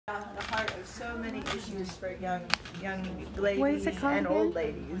part of so many issues for young ladies What is it called and again? old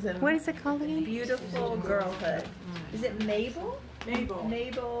ladies. And What is it called again? Beautiful Girlhood. Is it Mabel?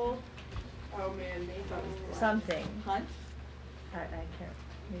 Mabel. Oh man, Mabel. Something. Hunt? I can't.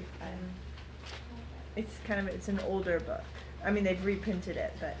 It's an older book. I mean, they've reprinted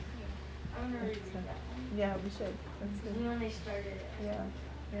it, but. I want to read that one. Yeah, we should. That's good. When they started it. Yeah.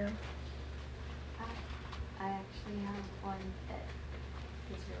 I actually have one that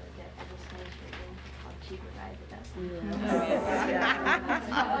is really good. I just finished reading. It's called Cheaper Guide, but that's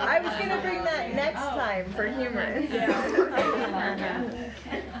Yeah. I was gonna bring that next time for humor. That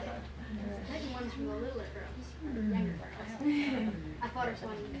one's for the littler girls, younger girls. I thought it was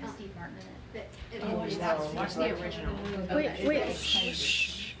one Steve Martin in it. Watch the original. Wait.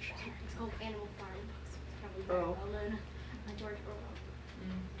 It's called Animal Farm. It's probably very well known by George Orwell.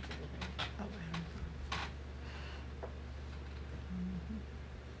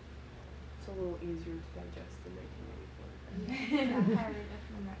 It's a little easier to digest than 1984. I highly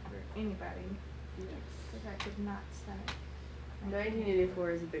recommend that for anybody. Because I could not stomach.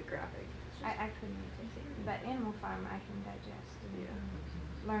 1984 is a bit graphic. I couldn't even take it. But Animal Farm I can digest and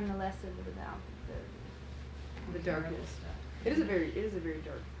learn the lessons about The darkness. It is a very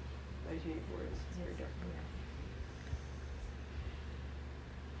dark. 1984 is very dark.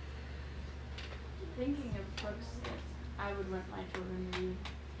 Thinking of books that I would want my children to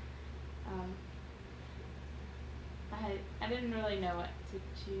read, I didn't really know what to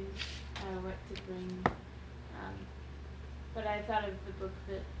choose, what to bring, but I thought of the book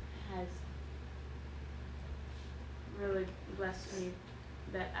that has really blessed me,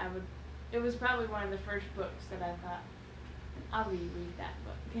 that it was probably one of the first books that I thought, I'll reread that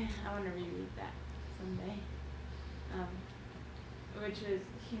book. I want to reread that someday. Which is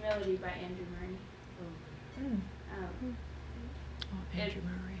Humility by Andrew Murray. Andrew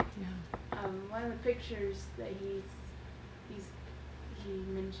Murray, yeah. One of the pictures that he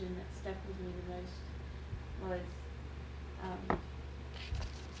mentioned that stuck with me the most was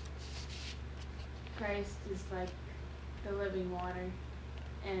Christ is like the living water,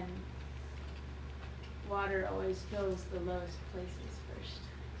 and water always fills the lowest places first.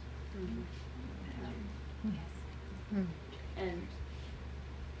 And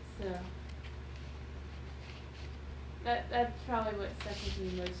so that's probably what stuck with me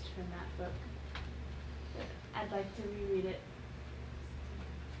most from that book. But I'd like to reread it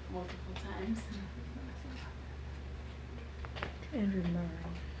multiple times. Andrew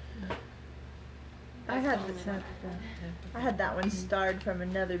Murray. I had that one starred from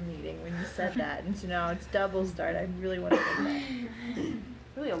another meeting when you said that, and so now it's double starred. I really want to read that.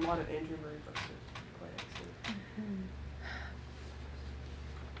 Really, a lot of Andrew Murray books are quite excellent.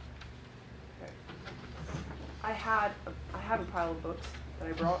 Okay. I have a pile of books that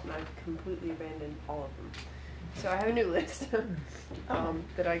I brought, and I've completely abandoned all of them. So I have a new list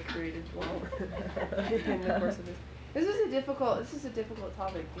that I created while in the course of this. This is a difficult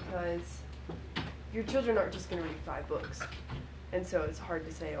topic because your children aren't just going to read 5 books, and so it's hard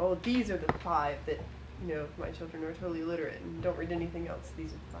to say, oh, these are the 5 that, my children are totally illiterate and don't read anything else.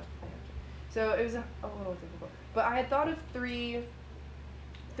 These are the 5 they have to. So it was a little difficult. But I had thought of three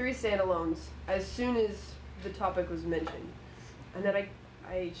standalones as soon as the topic was mentioned, and then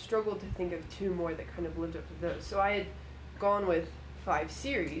I struggled to think of 2 more that kind of lived up to those. So I had gone with 5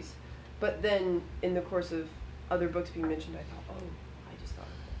 series, but then in the course of other books being mentioned, I thought, oh, I just thought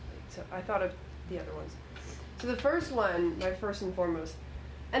of that. So I thought of the other ones. So the first one, my first and foremost,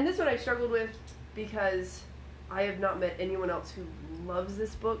 and this one I struggled with because I have not met anyone else who loves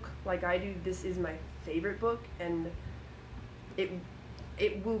this book like I do. This is my favorite book, and it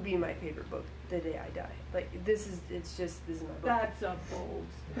will be my favorite book the day I die. Like, this is my book. That's a bold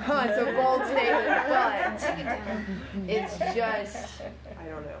statement. It's a bold statement, but it's just, I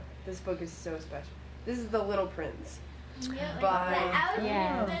don't know. This book is so special. This is The Little Prince. Yes,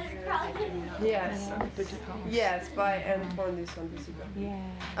 by Antoine de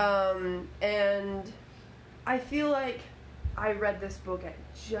Saint-Exupéry. And I feel like I read this book at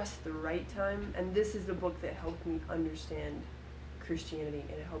just the right time, and this is the book that helped me understand Christianity,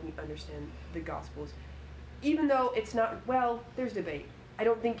 and it helped me understand the Gospels. Even though it's not, there's debate. I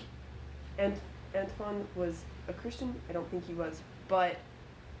don't think Antoine was a Christian. I don't think he was, but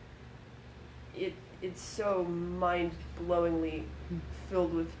it's so mind-blowingly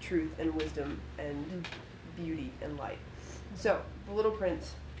filled with truth and wisdom and beauty and light. So, The Little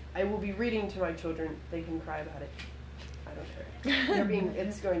Prince, I will be reading to my children. They can cry about it. I don't care.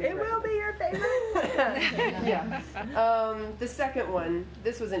 It's going to It will be your favorite. Yeah. The second one,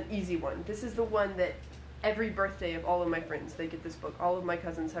 this was an easy one. This is the one that every birthday of all of my friends, they get this book. All of my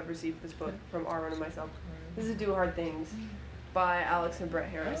cousins have received this book from Arwen and myself. This is Do Hard Things by Alex and Brett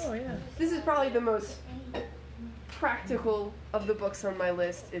Harris. Oh, yeah. This is probably the most practical of the books on my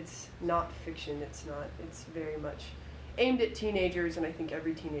list. It's not fiction. It's very much aimed at teenagers, and I think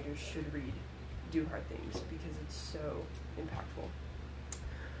every teenager should read Do Hard Things because it's so impactful.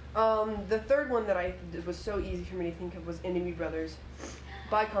 The third one that it was so easy for me to think of was Enemy Brothers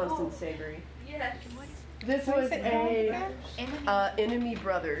by Constance Savory. Yes. This was Enemy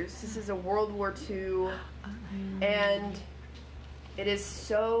Brothers. This is a World War II, and it is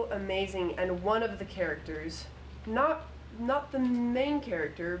so amazing. And one of the characters, not the main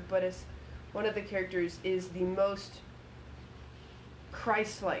character, but as one of the characters is the most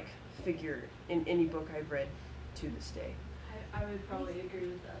Christ-like figure in any book I've read to this day. I would probably agree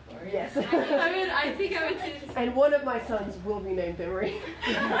with that, Lori. Yes. I think I would say the same. And one of my sons will be named Emery.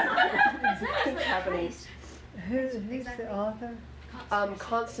 It's happening. Who's the author?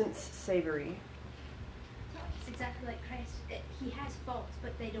 Constance Savory. It's exactly like Christ. He has faults,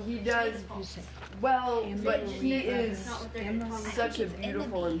 but they don't. He portray does. his faults. Well, but They- he that's is not what they're talking about. such a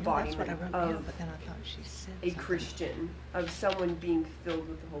beautiful embodiment of but then I thought she said a Christian, of someone being filled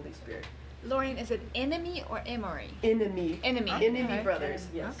with the Holy Spirit. Lauren, is it enemy or Emory? Enemy. Enemy. Enemy Okay. Brothers,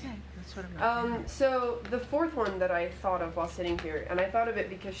 yes. Okay, that's what I'm So the fourth one that I thought of while sitting here, and I thought of it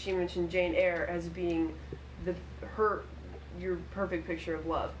because she mentioned Jane Eyre as being your perfect picture of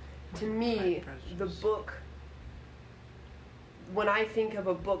love. To me, the book, when I think of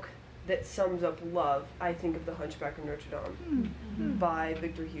a book that sums up love, I think of The Hunchback of Notre Dame by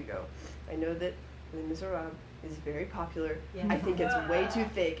Victor Hugo. I know that Les Miserables is very popular. Yeah. I think it's way too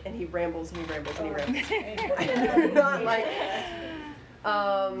thick, and he rambles and he rambles and he rambles. I do not like.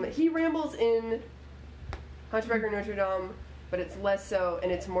 He rambles in Hunchback of Notre Dame, but it's less so,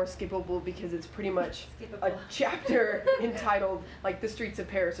 and it's more skippable because it's pretty much a chapter entitled like The Streets of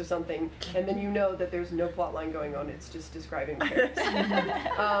Paris or something, and then you know that there's no plot line going on. It's just describing Paris.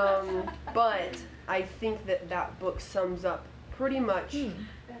 But I think that book sums up pretty much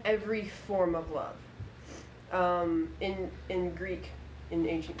every form of love. In Greek, in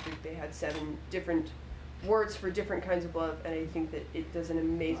ancient Greek, they had 7 different words for different kinds of love, and I think that it does an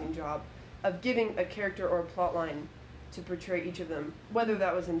amazing job of giving a character or a plot line to portray each of them. Whether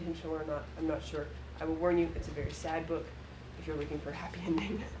that was intentional or not, I'm not sure. I will warn you, it's a very sad book. If you're looking for a happy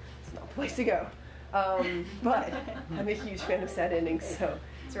ending, it's not the place to go. But I'm a huge fan of sad endings, so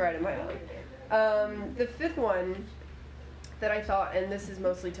it's right in my alley. The fifth one that I thought, and this is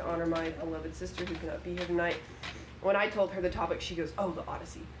mostly to honor my beloved sister who cannot be here tonight, when I told her the topic, she goes, "Oh, the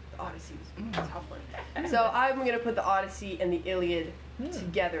Odyssey. The Odyssey was a tough one." So I'm going to put the Odyssey and the Iliad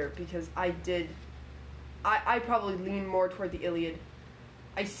together because I probably lean more toward the Iliad.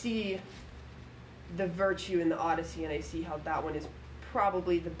 I see the virtue in the Odyssey, and I see how that one is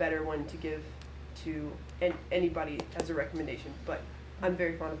probably the better one to give to anybody as a recommendation, but I'm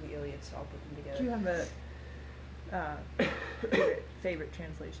very fond of the Iliad, so I'll put them together. Do you have a favorite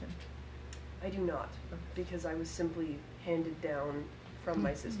translation? I do not, because I was simply handed down from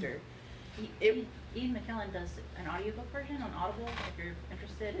my sister. Ian McKellen does an audiobook version on Audible if you're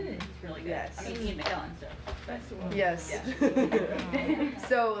interested, and he's really good. Yes. I mean, Ian McKellen, so. That's the one. Yes.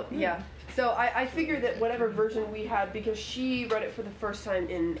 So, yeah. So I figured that whatever version we had, because she read it for the first time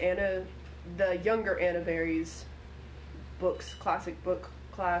in the younger Anna Berry's books, classic book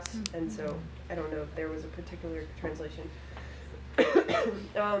class, and so I don't know if there was a particular translation.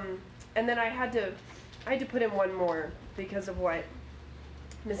 And then I had to put in one more because of what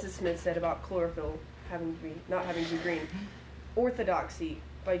Mrs. Smith said about chlorophyll not having to be green. Orthodoxy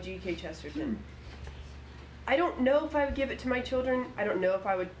by G.K. Chesterton. I don't know if I would give it to my children. I don't know if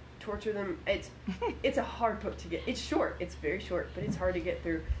I would torture them. It's a hard book to get. It's short. It's very short, but it's hard to get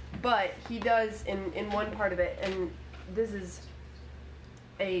through. But he does in one part of it, and this is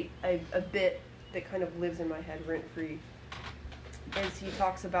a bit that kind of lives in my head rent-free, is he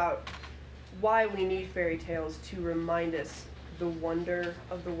talks about why we need fairy tales to remind us the wonder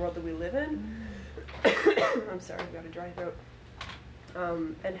of the world that we live in. I'm sorry, I've got a dry throat.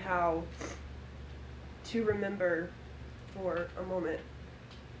 And how to remember for a moment,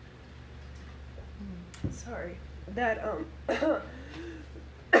 sorry, that,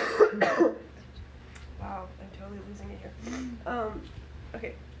 wow, I'm totally losing it here.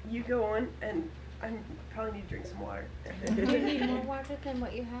 Okay, you go on, and I probably need to drink some water. Do you need more water than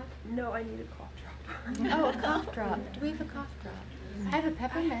what you have? No, I need a cough drop. Oh, a cough drop. Do we have a cough drop? I have a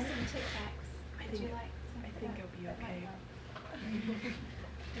peppermint. I think I'll be okay.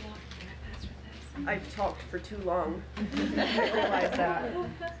 I've talked for too long. I realize that.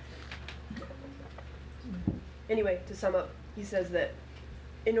 anyway, to sum up, he says that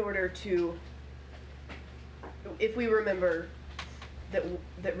in order to, if we remember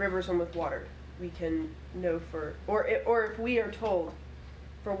that rivers run with water, we can know or if we are told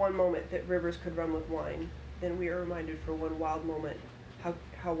for one moment that rivers could run with wine, then we are reminded for one wild moment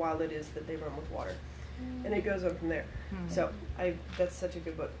how wild it is that they run with water. And it goes on from there. So that's such a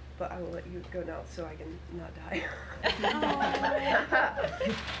good book. But I will let you go now so I can not die.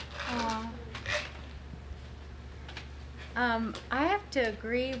 I have to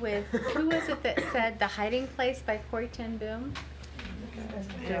agree with, who was it that said The Hiding Place by Corrie ten Boom?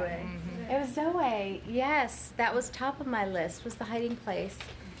 Zoe. It was Zoe. Yes, that was top of my list, was The Hiding Place.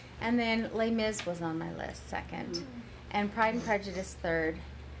 And then Les Mis was on my list second. And Pride and Prejudice third.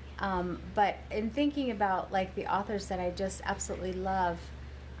 But in thinking about like the authors that I just absolutely love,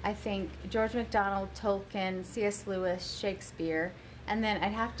 I think George MacDonald, Tolkien, C.S. Lewis, Shakespeare, and then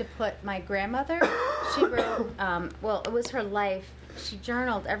I'd have to put my grandmother. She wrote, well, it was her life. She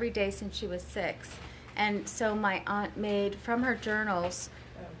journaled every day since she was 6. And so my aunt made, from her journals,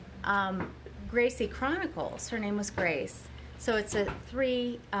 Gracie Chronicles. Her name was Grace. So it's a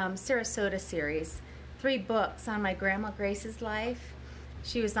 3 Sarasota series, 3 books on my grandma Grace's life.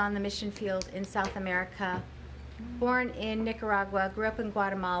 She was on the mission field in South America, born in Nicaragua, grew up in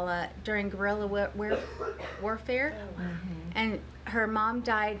Guatemala during guerrilla warfare. And her mom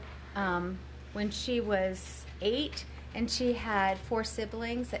died when she was 8, and she had 4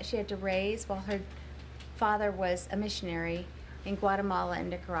 siblings that she had to raise while her father was a missionary in Guatemala and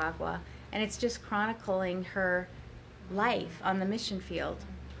Nicaragua. And it's just chronicling her life on the mission field.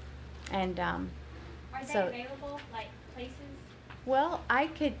 And Are they so available, like places? well, I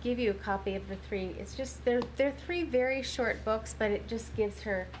could give you a copy of the 3. It's just they're 3 very short books, but it just gives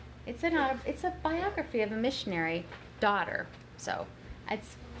her. It's a biography of a missionary daughter. So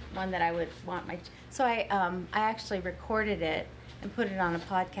it's one that I would want my. So I actually recorded it and put it on a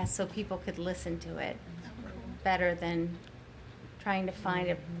podcast so people could listen to it better than trying to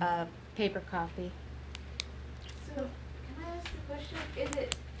find a paper copy. So, can I ask a question?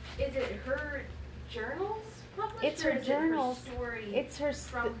 Is it her journals published? It's her journals. Story It's her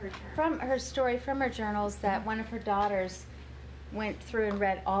from her journals? from her story from her journals that one of her daughters went through and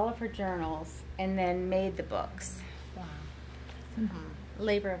read all of her journals and then made the books. Wow.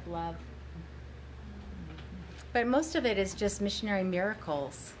 Labor of love. But most of it is just missionary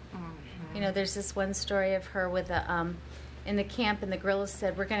miracles. You know, there's this one story of her with in the camp, and the guerrillas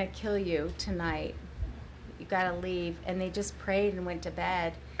said, "We're going to kill you tonight. You got to leave." And they just prayed and went to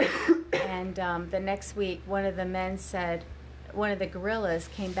bed. And the next week, one of the men said, one of the guerrillas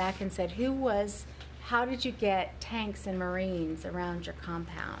came back and said, how did you get tanks and Marines around your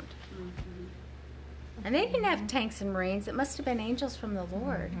compound? And they didn't have tanks and Marines. It must have been angels from the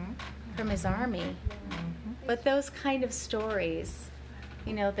Lord, from his army. But those kind of stories,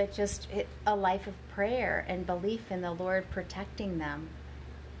 you know, that just a life of prayer and belief in the Lord protecting them.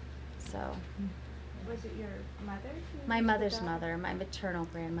 So, Was it your mother? my mother's mother, my maternal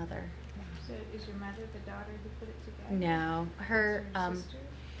grandmother. So is your mother the daughter who put it together? No, her. Sister?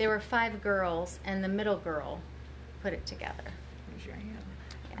 There were 5 girls, and the middle girl put it together.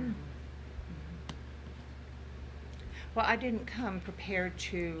 Yeah. Well, I didn't come prepared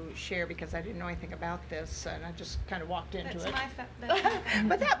to share because I didn't know anything about this, and I just kind of walked into it.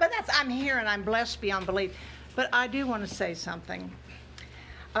 but that's I'm here, and I'm blessed beyond belief. But I do want to say something.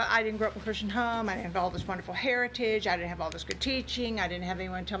 I didn't grow up in a Christian home. I didn't have all this wonderful heritage. I didn't have all this good teaching. I didn't have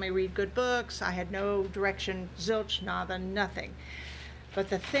anyone tell me to read good books. I had no direction, zilch, nada, nothing. But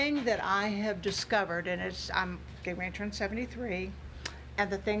the thing that I have discovered, and I'm getting ready to turn 73, and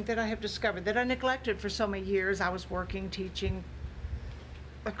the thing that I have discovered that I neglected for so many years, I was working, teaching,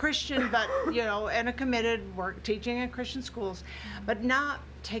 a Christian, but, you know, and a committed work, teaching in Christian schools, but not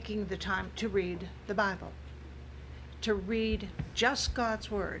taking the time to read the Bible, to read just God's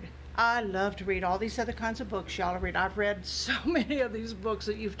Word. I love to read all these other kinds of books y'all read. I've read so many of these books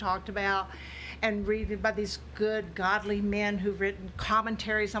that you've talked about, and reading by these good, godly men who've written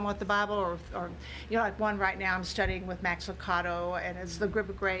commentaries on what the Bible, or you know, like one right now I'm studying with Max Lucado, and it's The Grip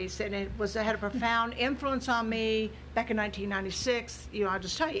of Grace, and it had a profound influence on me back in 1996. You know, I'll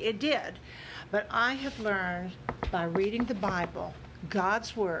just tell you, it did. But I have learned by reading the Bible,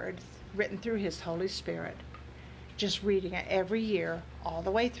 God's Word, written through His Holy Spirit, just reading it every year, all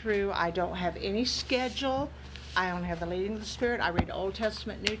the way through. I don't have any schedule. I don't have the leading of the Spirit. I read Old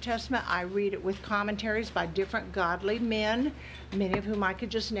Testament, New Testament. I read it with commentaries by different godly men, many of whom I could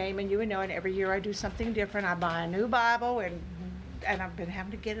just name and you would know, and every year I do something different. I buy a new Bible and and I've been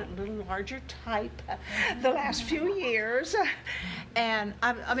having to get it a little larger type the last few years. And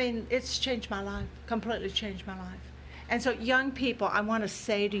I mean, it's changed my life, completely changed my life. And so, young people, I want to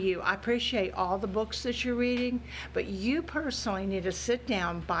say to you, I appreciate all the books that you're reading, but you personally need to sit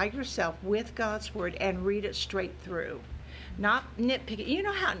down by yourself with God's Word and read it straight through. Not nitpicking. You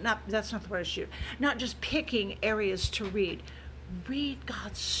know how, that's not the word I shoot. Not just picking areas to read. Read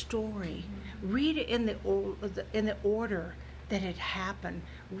God's story. Read it in the order that it happened.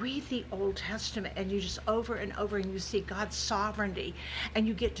 Read the Old Testament, and you just over and over, and you see God's sovereignty, and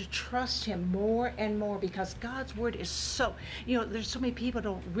you get to trust Him more and more, because God's Word is so, there's so many people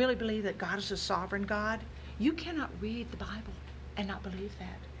don't really believe that God is a sovereign God. You cannot read the Bible and not believe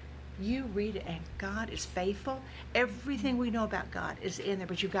that. You read it, and God is faithful. Everything we know about God is in there,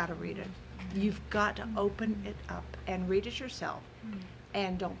 but you've got to read it. You've got to open it up and read it yourself.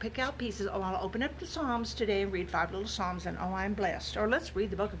 And don't pick out pieces. Oh, I'll open up the Psalms today and read 5 little Psalms, and oh, I'm blessed. Or let's read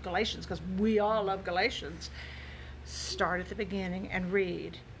the book of Galatians, because we all love Galatians. Start at the beginning and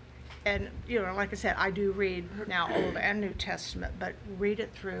read. And, like I said, I do read now Old and New Testament, but read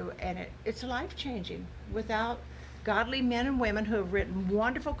it through, and it's life-changing. Without godly men and women who have written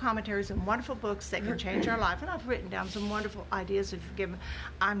wonderful commentaries and wonderful books that can change our life. And I've written down some wonderful ideas. If you give them,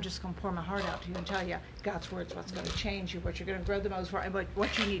 I'm just going to pour my heart out to you and tell you God's Word's what's going to change you, what you're going to grow the most for, and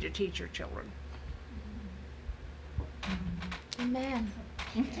what you need to teach your children. Amen.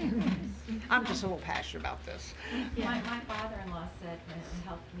 I'm just a little passionate about this. Yeah. My father-in-law said, and it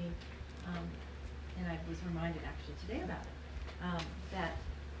helped me, and I was reminded actually today about it, that,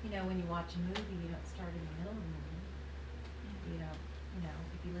 when you watch a movie, you don't start in the middle of the movie.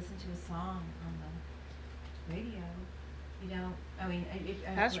 If you listen to a song on the radio,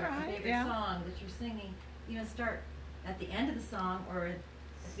 That's a right, favorite yeah. song that you're singing, start at the end of the song or at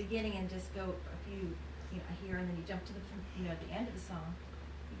the beginning and just go a few, here, and then you jump to at the end of the song,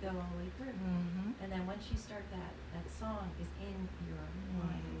 you go all the way through. Mm-hmm. And then once you start that song is in your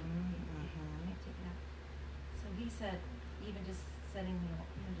mind. You can't take it out. So he said, even just setting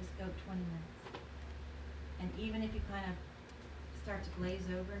just go 20 minutes. And even if you kind of start to glaze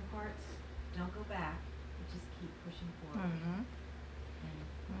over in parts, don't go back, but just keep pushing forward. Mm-hmm. And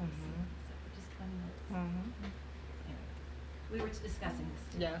so just 20 minutes. Mm-hmm. Anyway, we were discussing this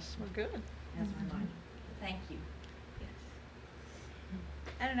today. Yes, we're good. As a reminder. Thank you.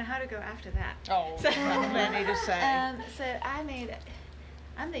 I don't know how to go after that. Oh, plenty to say. So I'm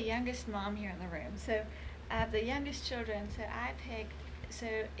the youngest mom here in the room. So I have the youngest children. So I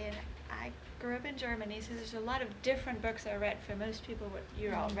grew up in Germany. So there's a lot of different books I read for most people. What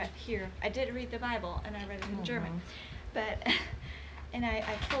you all read here. I did read the Bible, and I read it in German. But and I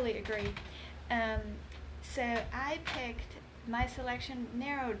fully agree. So I picked my selection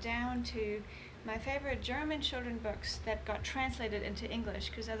narrowed down to my favorite German children books that got translated into English,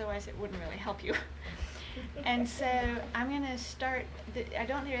 because otherwise it wouldn't really help you. And so I'm going to start, I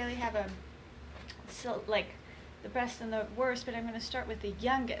don't really have the best and the worst, but I'm going to start with the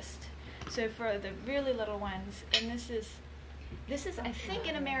youngest. So for the really little ones, and this is I think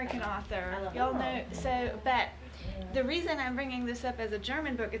an American author. Y'all know, but the reason I'm bringing this up as a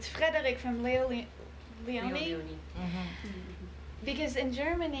German book, it's Frederick from Leone. Because in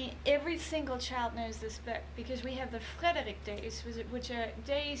Germany, every single child knows this book, because we have the Frederick Days, which are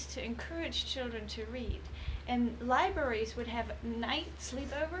days to encourage children to read. And libraries would have night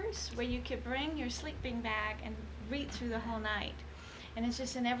sleepovers where you could bring your sleeping bag and read through the whole night. And it's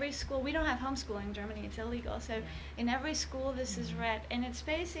just in every school. We don't have homeschooling in Germany. It's illegal. So in every school this is read. And it's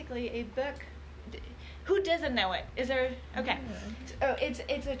basically a book. Who doesn't know it? Is there? Okay. So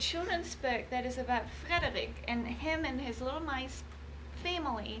it's a children's book that is about Frederick, and him and his little mice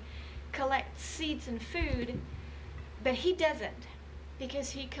family collect seeds and food, but he doesn't, because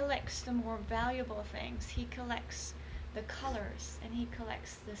he collects the more valuable things. He collects the colors, and he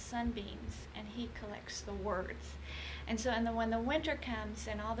collects the sunbeams, and he collects the words. And so when the winter comes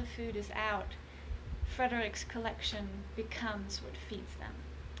and all the food is out, Frederick's collection becomes what feeds them.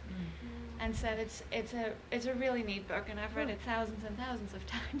 And so it's a really neat book, and I've read it thousands and thousands of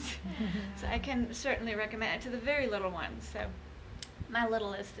times. So I can certainly recommend it to the very little ones. So my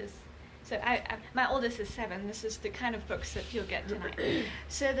littlest is, my oldest is 7. This is the kind of books that you'll get tonight.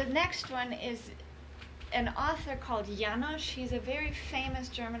 So the next one is an author called Janosch. He's a very famous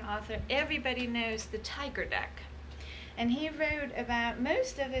German author. Everybody knows the Tiger Duck. And he wrote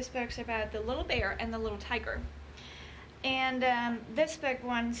most of his books about the little bear and the little tiger. And this book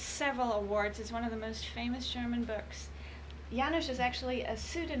won several awards. It's one of the most famous German books. Janosch is actually a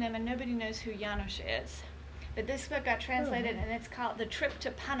pseudonym, and nobody knows who Janosch is. But this book got translated, and it's called The Trip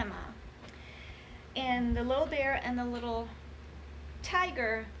to Panama. And the little bear and the little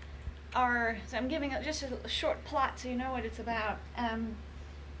tiger so I'm giving just a short plot so you know what it's about,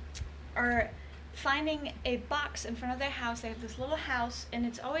 are finding a box in front of their house. They have this little house, and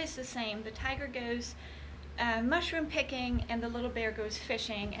it's always the same. The tiger goes mushroom picking, and the little bear goes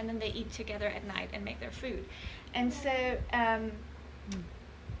fishing, and then they eat together at night and make their food. And so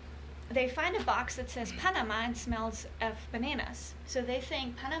they find a box that says Panama and smells of bananas. So they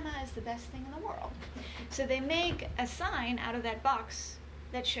think Panama is the best thing in the world. So they make a sign out of that box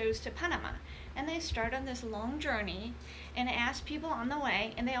that shows to Panama. And they start on this long journey and ask people on the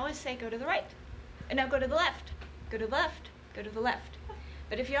way, and they always say, go to the right. No, go to the left. Go to the left. Go to the left.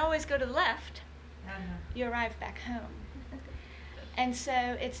 But if you always go to the left, you arrive back home. And so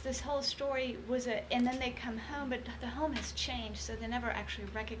it's this whole story and then they come home, but the home has changed, so they never actually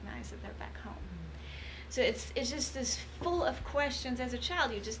recognize that they're back home. So it's just this full of questions. As a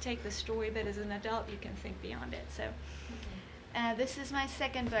child, you just take the story, but as an adult, you can think beyond it. So this is my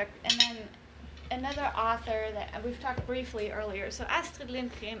second book. And then another author that we've talked briefly earlier. So Astrid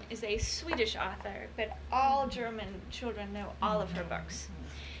Lindgren is a Swedish author, but all German children know all of her books.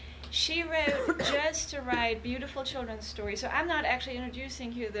 She wrote just to write beautiful children's stories. So I'm not actually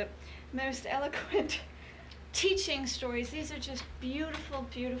introducing here the most eloquent teaching stories. These are just beautiful,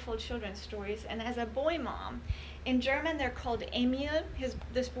 beautiful children's stories. And as a boy mom, in German they're called Emil.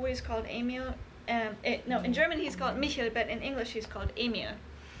 This boy is called Emil. In German he's called Michael, but in English he's called Emil.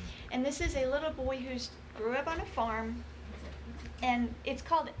 And this is a little boy who grew up on a farm, and it's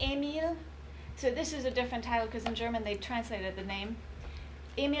called Emil. So this is a different title because in German they translated the name.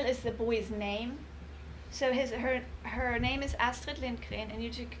 Emil is the boy's name. So her name is Astrid Lindgren,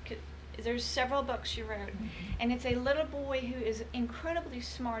 and there's several books she wrote. And it's a little boy who is incredibly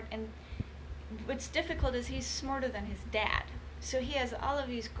smart, and what's difficult is he's smarter than his dad. So he has all of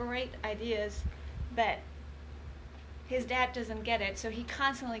these great ideas, but his dad doesn't get it, so he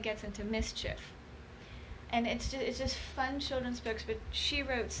constantly gets into mischief. And it's just fun children's books, but she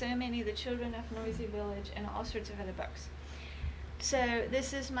wrote so many, The Children of Noisy Village, and all sorts of other books. So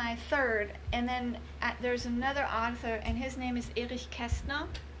this is my third, and then there's another author, and his name is Erich Kästner,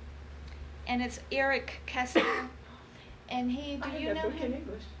 and it's Eric Kästner, and do you know him?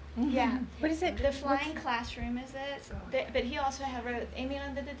 Yeah. What is it? The Flying Classroom is it? But he also wrote Emil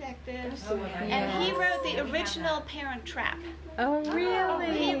and the Detectives, and he wrote the original Parent Trap. Oh,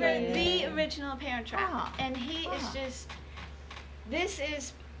 really? He wrote the original Parent Trap, and he is just. This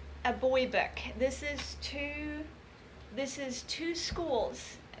is a boy book. This is two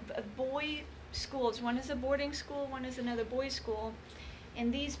schools, boy schools. One is a boarding school, one is another boys' school,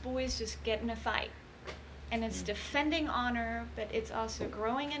 and these boys just get in a fight. And it's defending honor, but it's also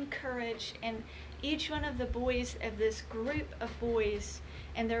growing in courage. And each one of the boys of this group of boys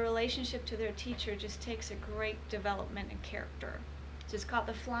and their relationship to their teacher just takes a great development in character. So it's called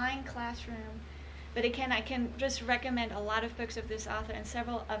The Flying Classroom. But again, I can just recommend a lot of books of this author, and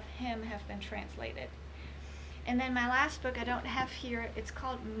several of him have been translated. And then my last book I don't have here, it's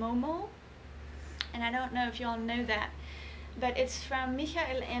called Momo. And I don't know if you all know that, but it's from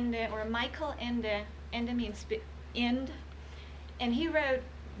Michael Ende, or Michael Ende. Ende means end. And he wrote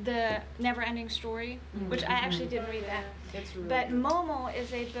The Never-Ending Story, which I actually didn't read that. It's really But good. Momo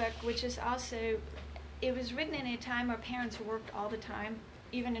is a book which is also, it was written in a time where parents worked all the time,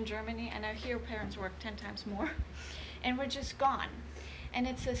 even in Germany, and I hear parents work 10 times more, and we're just gone. And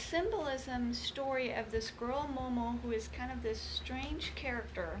it's a symbolism story of this girl, Momo, who is kind of this strange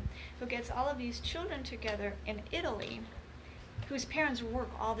character who gets all of these children together in Italy, whose parents work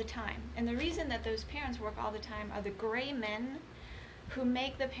all the time. And the reason that those parents work all the time are the gray men who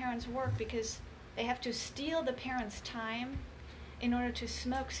make the parents work because they have to steal the parents' time in order to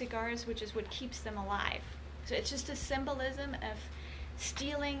smoke cigars, which is what keeps them alive. So it's just a symbolism of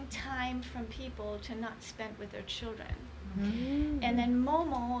stealing time from people to not spend with their children. And then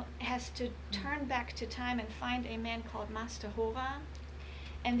Momo has to turn back to time and find a man called Master Hora.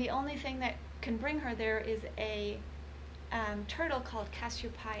 And the only thing that can bring her there is a turtle called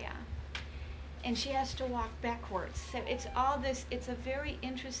Cassiopeia. And she has to walk backwards. So it's all this, it's a very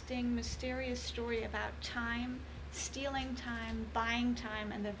interesting, mysterious story about time, stealing time, buying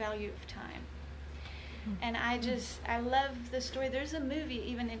time, and the value of time. And I love the story. There's a movie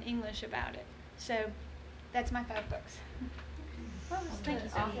even in English about it. So that's my 5 books. Thank you,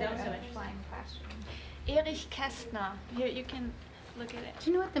 Sophie. That was so interesting. Flying Classroom. Erich Kästner. You can look at it. Do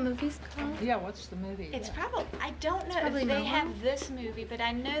you know what the movie's called? Yeah, what's the movie? It's probably, I don't know probably if they Momo? have this movie, but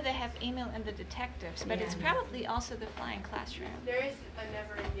I know they have Emil and the Detectives, but it's probably also The Flying Classroom. There is a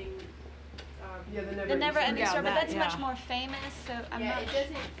never-ending. The Never-Ending Yeah, Story, but that, that's yeah. much more famous, so I'm Yeah, not it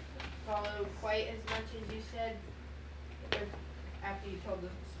doesn't follow quite as much as you said. after you told the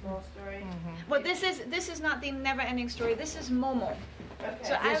small story? Well, this is not the never-ending story. This is Momo. Okay.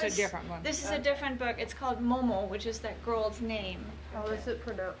 So This is a different one. This is a different book. It's called Momo, which is that girl's name. How is it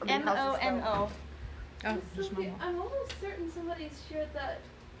pronounced? M-O-M-O. Oh, just Sophie, Momo. I'm almost certain somebody's shared that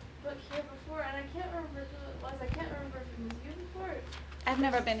book here before, and I can't remember who it was. I can't remember if it was you before. I've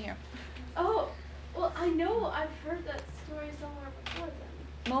never been here. Oh, well, I know I've heard that story somewhere before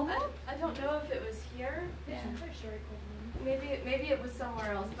then. Momo? I don't know if it was here. Yeah. Maybe it was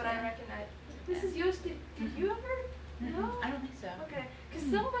somewhere else, but I recognize. This is yours. Did you ever? No? I don't think so. Okay, because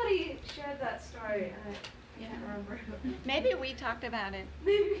somebody shared that story, and I can't remember who. Maybe we talked about it.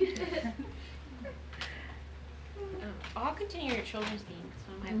 Maybe you did. I'll continue your children's theme.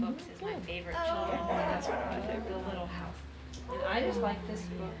 One of my books is my favorite children's. That's The Little House. And I just like this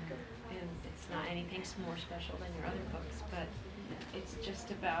book, and it's not anything more special than your other books, but it's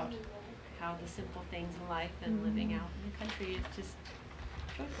just about how the simple things in life and living out in the country is just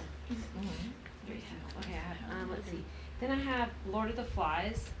joyful. Okay, let's see. Then I have Lord of the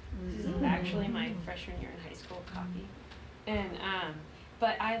Flies. This is actually my freshman year in high school copy. And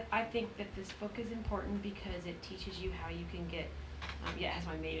but I think that this book is important because it teaches you how you can get, it has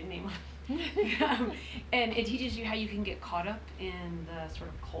my maiden name on it. And it teaches you how you can get caught up in the sort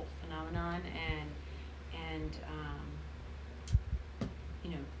of cult phenomenon and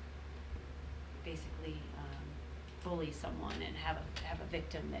basically bully someone and have a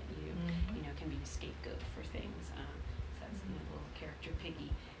victim that you can be a scapegoat for things. So that's the little character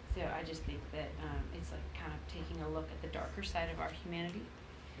Piggy. So I just think that it's like kind of taking a look at the darker side of our humanity.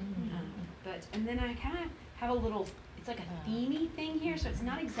 And then I kind of have a little, it's like a themey thing here, so it's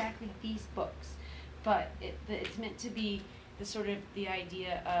not exactly these books, but it's meant to be the sort of the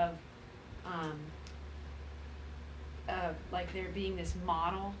idea of like there being this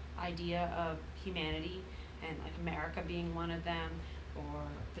model idea of humanity, and like America being one of them, or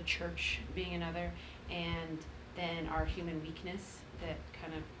the church being another, and then our human weakness that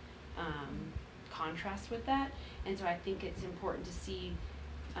kind of contrasts with that. And so I think it's important to see,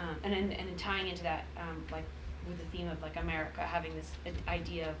 and in tying into that, like with the theme of like America having this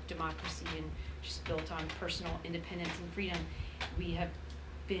idea of democracy and just built on personal independence and freedom, we have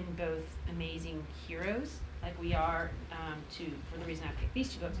been both amazing heroes, like we are, for the reason I picked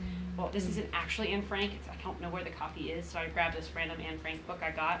these two books. Well, this isn't actually Anne Frank. I don't know where the copy is, so I grabbed this random Anne Frank book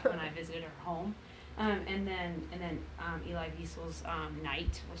I got when I visited her home. And then Elie Wiesel's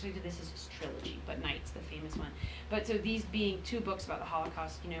Night, which this is his trilogy, but Night's the famous one. But so these being two books about the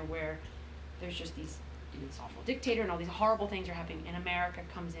Holocaust, where there's just this awful dictator and all these horrible things are happening, and America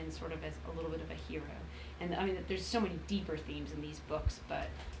comes in sort of as a little bit of a hero. And I mean, there's so many deeper themes in these books, but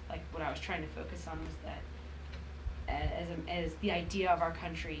like what I was trying to focus on was that as the idea of our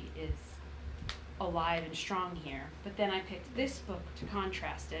country is alive and strong here. But then I picked this book to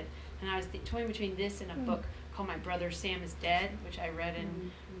contrast it, and I was toying between this and a book called My Brother Sam is Dead, which I read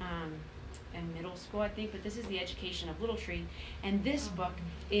in middle school, I think. But this is The Education of Little Tree, and this book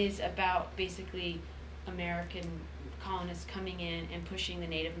is about basically American colonists coming in and pushing the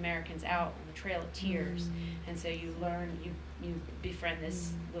Native Americans out on the Trail of Tears. And so you learn, you befriend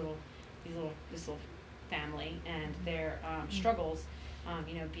this little family and their struggles,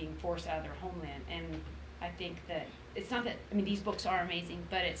 being forced out of their homeland. And I think that it's not that, I mean, these books are amazing,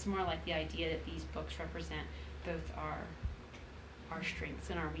 but it's more like the idea that these books represent both our strengths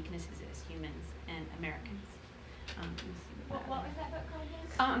and our weaknesses as humans and Americans. What was that book called again?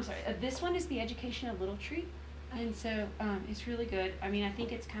 I'm sorry. This one is The Education of Little Tree, and so it's really good. I mean, I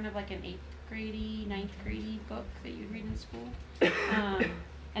think it's kind of like an 8th grade, 9th grade book that you'd read in school.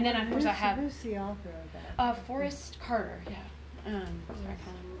 And then of course I have Who's the author of that? Forrest Carter. Yeah. Sorry, I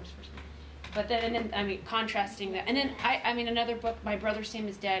can't remember his first name. But then I mean, contrasting that, and then I mean another book, My Brother Sam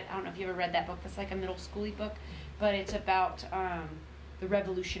is Dead. I don't know if you ever read that book. That's like a middle schooly book, but it's about the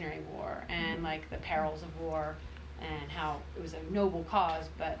Revolutionary War and like the perils of war and how it was a noble cause,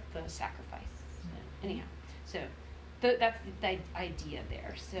 but the sacrifice. Anyhow, so that's the idea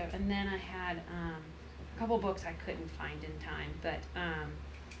there. So, and then I had a couple books I couldn't find in time, but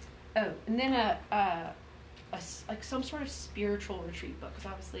and then like some sort of spiritual retreat book,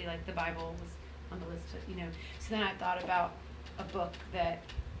 because obviously like the Bible was on the list, so then I thought about a book that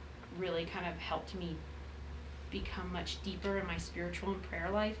really kind of helped me become much deeper in my spiritual and prayer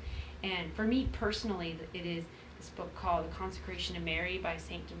life. And for me personally, it is this book called The Consecration of Mary by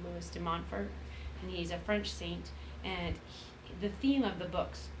Saint Louis de Montfort, and he's a French saint, and the theme of the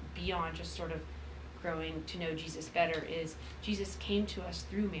books, beyond just sort of growing to know Jesus better, is Jesus came to us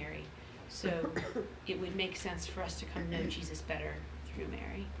through Mary. So it would make sense for us to come know Jesus better through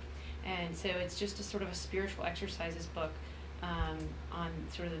Mary. And so it's just a sort of a spiritual exercises book on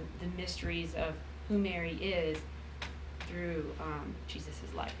sort of the mysteries of who Mary is through Jesus'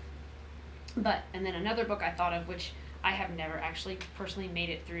 life. And then another book I thought of, which I have never actually personally made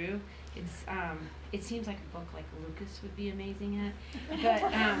it through. It seems like a book like Lucas would be amazing at,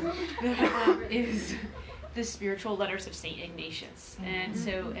 is The Spiritual Letters of Saint Ignatius. And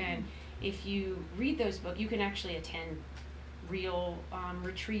so, and if you read those books, you can actually attend real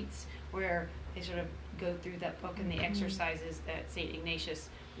retreats where they sort of go through that book and the exercises that Saint Ignatius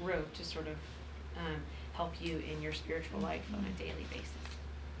wrote to sort of help you in your spiritual life on a daily basis.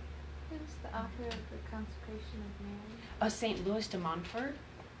 Who's the author of the Consecration of Mary? Saint Louis de Montfort.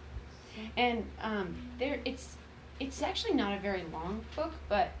 And it's actually not a very long book,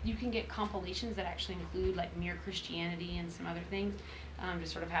 but you can get compilations that actually include like Mere Christianity and some other things, to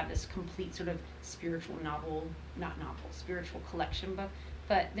sort of have this complete sort of spiritual spiritual collection book.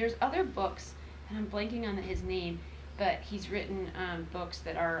 But there's other books, and I'm blanking on his name, but he's written books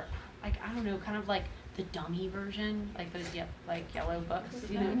that are like, I don't know, kind of like the dummy version, like those yellow books,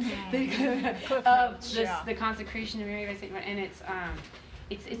 you know, of the Consecration of Mary by Saint, and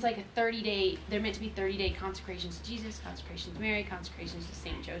it's like a 30-day, they're meant to be 30-day consecrations to Jesus, consecrations to Mary, consecrations to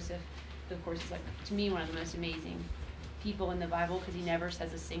Saint Joseph, who of course is like, to me, one of the most amazing people in the Bible, because he never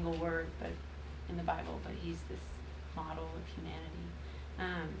says a single word in the Bible, but he's this model of humanity.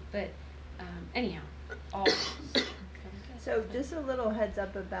 Anyhow, all So just a little heads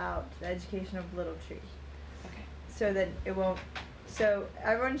up about the education of Little Tree. Okay. So that it won't, so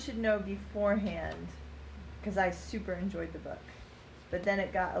everyone should know beforehand, because I super enjoyed the book. But then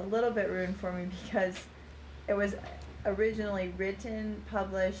it got a little bit ruined for me because it was originally written,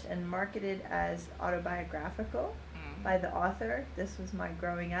 published, and marketed as autobiographical by the author. This was my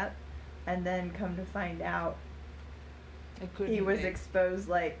growing up. And then come to find out, he was exposed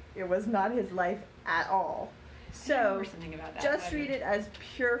like it was not his life at all. So about that, just read it as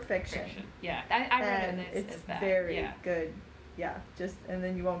pure fiction. Yeah, I read it it's as that. very good. Yeah, just and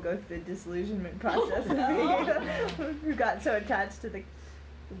then you won't go through the disillusionment process of being who got so attached to the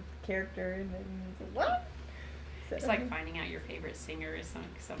character and then it's like, what? So. It's like finding out your favorite singer is some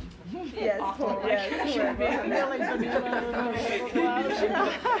yes, awful.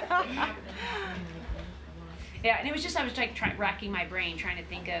 Yeah, and it was just I was like racking my brain trying to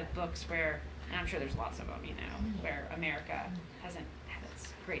think of books where, and I'm sure there's lots of them, you know, where America hasn't had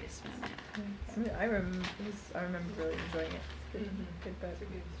its greatest moment. I remember really enjoying it. It's good book.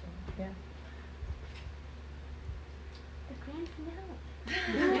 Yeah. The grand finale.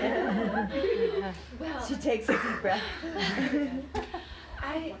 Well, she takes a deep breath.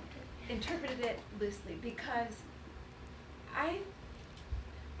 I interpreted it loosely because I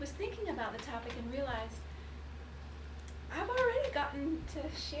was thinking about the topic and realized I've already gotten to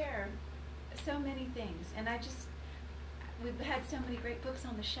share so many things, and we've had so many great books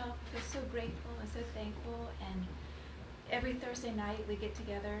on the shelf. I feel so grateful and so thankful, and every Thursday night we get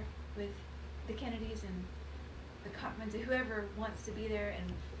together with the Kennedys and the Cockmans, and whoever wants to be there,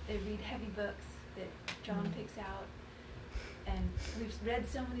 and they read heavy books that John picks out, and we've read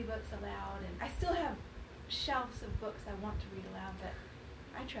so many books aloud, and I still have shelves of books I want to read aloud, but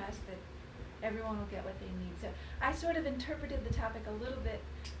I trust that everyone will get what they need. So I sort of interpreted the topic a little bit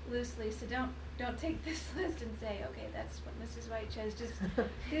loosely, so don't take this list and say, okay, that's what Mrs. White chose. Just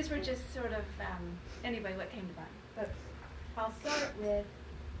these were just sort of anyway what came to mind. But I'll start with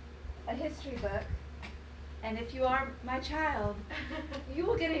a history book, and if you are my child, you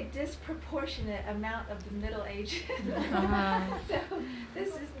will get a disproportionate amount of the Middle Ages. So this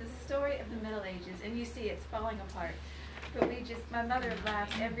is the story of the Middle Ages, and you see it's falling apart. But my mother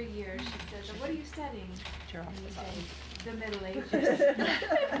laughs every year. She says, what are you studying? And you say, the Middle Ages.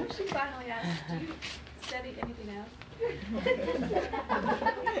 She finally asked, do you study anything else?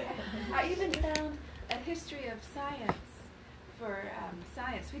 I even found a history of science for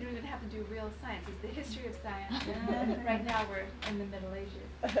science. We don't even have to do real science. It's the history of science. And right now we're in the Middle Ages.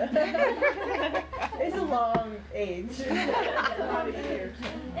 It's a long age. It's a lot of years.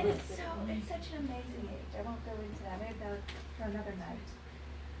 And it's such an amazing age. I won't go into that. Maybe that for another night.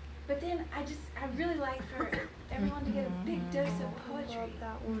 But then I really like for everyone to get a big dose of poetry.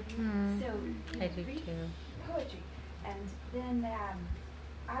 So I do read too. poetry. And then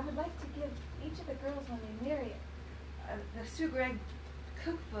I would like to give each of the girls when they marry the Sue Gregg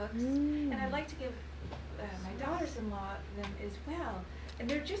cookbooks, and I'd like to give my daughters-in-law them as well. And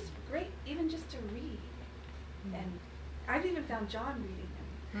they're just great, even just to read. And I've even found John reading them.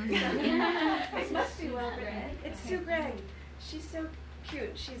 So, it must be well written. It's Sue Gregg. She's so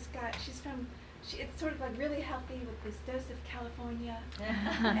cute. It's sort of like really healthy with this dose of California.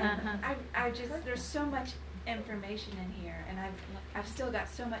 And there's so much information in here, and I've still got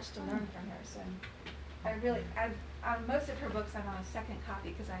so much to learn from her. So I've on most of her books I'm on a second copy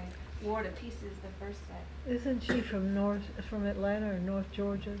because I wore to pieces the first set. Isn't she from Atlanta or North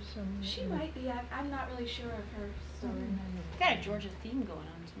Georgia or something? She might be. I'm not really sure of her story. Got a Georgia theme going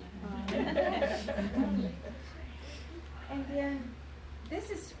on tonight. And then this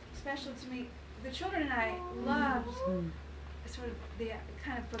is special to me. The children and I loved sort of the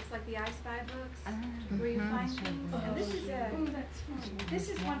kind of books like the I Spy books, where you find things. And this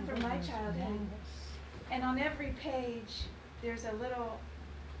is one from my childhood. And on every page, there's a little.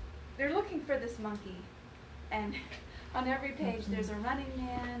 They're looking for this monkey, and on every page there's a running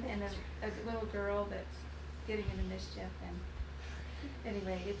man and a little girl that's getting into mischief. And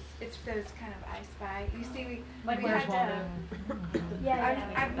anyway, it's those kind of I Spy. You see, we had to.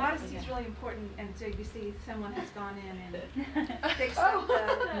 Modesty is really important, and so you see someone has gone in and fixed up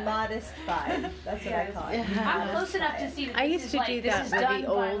the modest vibe. That's what I call it. I'm close enough to see that I this used is to like, do this that is with done the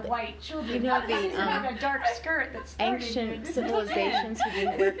by old, white children. you know, This is not a dark skirt that's ancient civilizations who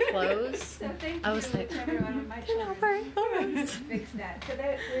didn't wear clothes. So thank I was you like, to everyone of my children fix that. So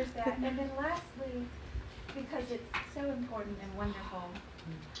there's that. And then lastly, because it's so important and wonderful.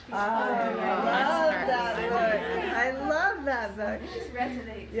 I love that book. I love that book. It just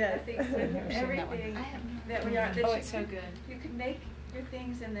resonates, Yes. I think, with everything that we are. That Oh, it's so good. You can make your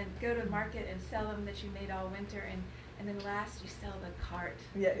things and then go to market and sell them that you made all winter, and then last you sell the cart.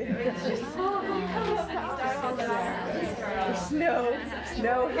 Yeah. It's just There's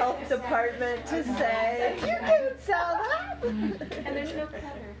no health department to say you can sell that. And there's no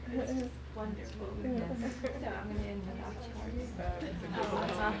clutter. It's just wonderful. So I'm going to end with those cards.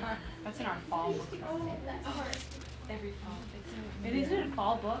 That's in our fall book. Every fall. It is a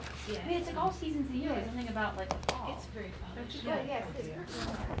fall book. I mean, it's like all seasons of the year. There's something about like the fall. It's very fall. Don't you? Yes, it's